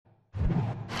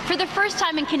For the first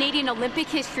time in Canadian Olympic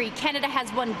history, Canada has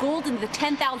won gold in the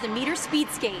 10,000-meter speed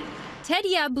skate.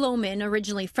 Ted-Jan Bloemen,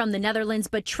 originally from the Netherlands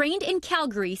but trained in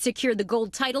Calgary, secured the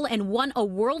gold title and won a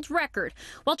world record,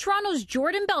 while Toronto's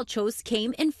Jordan Belchos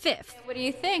came in 5th. What do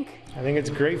you think? I think it's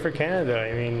great for Canada.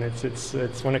 I mean, it's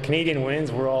when a Canadian wins,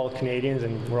 we're all Canadians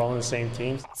and we're all in the same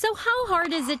team. So how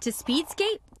hard is it to speed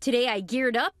skate? Today I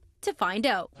geared up to find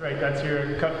out. Right, that's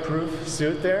your cut-proof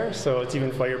suit there, so it's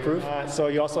even fireproof. So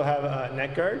you also have a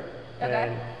neck guard,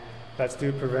 and that's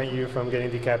to prevent you from getting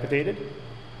decapitated,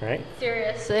 right?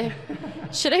 Seriously,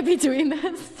 should I be doing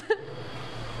this?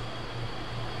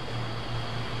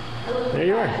 There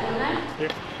you are.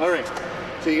 All right,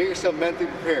 so you get yourself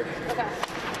mentally prepared. Okay.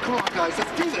 Come on, guys,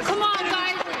 let's do this. Come on,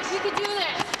 guys, we can do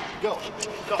this. Go,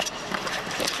 go.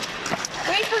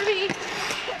 Wait for me.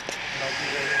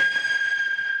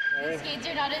 These skates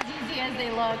are not as easy as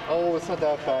they look. Oh, it's not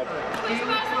that bad.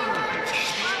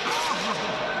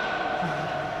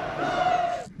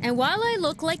 And while I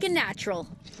look like a natural,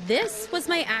 this was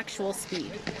my actual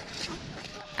speed.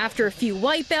 After a few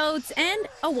wipeouts and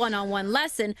a one-on-one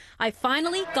lesson, I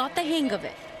finally got the hang of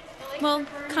it. Well,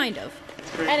 kind of.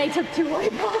 And I took 2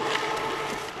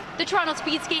 wipeouts. The Toronto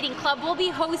Speed Skating Club will be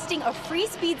hosting a free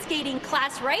speed skating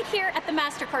class right here at the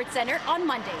MasterCard Centre on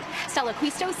Monday. Stella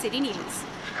Aquisto, City News.